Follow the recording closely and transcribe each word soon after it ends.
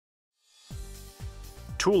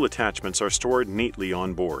Tool attachments are stored neatly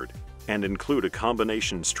on board and include a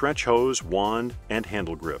combination stretch hose, wand, and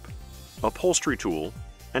handle grip, upholstery tool,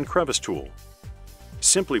 and crevice tool.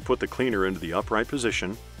 Simply put the cleaner into the upright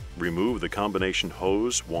position, remove the combination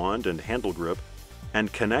hose, wand, and handle grip,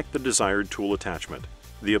 and connect the desired tool attachment.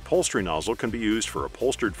 The upholstery nozzle can be used for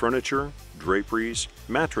upholstered furniture, draperies,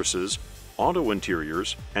 mattresses, auto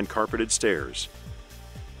interiors, and carpeted stairs.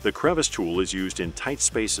 The crevice tool is used in tight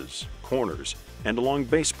spaces, corners, and along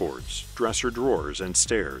baseboards, dresser drawers, and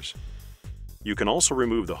stairs. You can also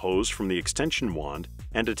remove the hose from the extension wand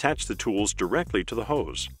and attach the tools directly to the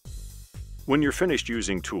hose. When you're finished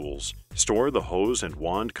using tools, store the hose and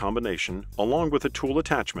wand combination along with the tool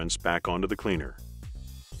attachments back onto the cleaner.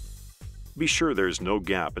 Be sure there's no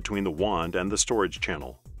gap between the wand and the storage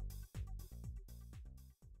channel.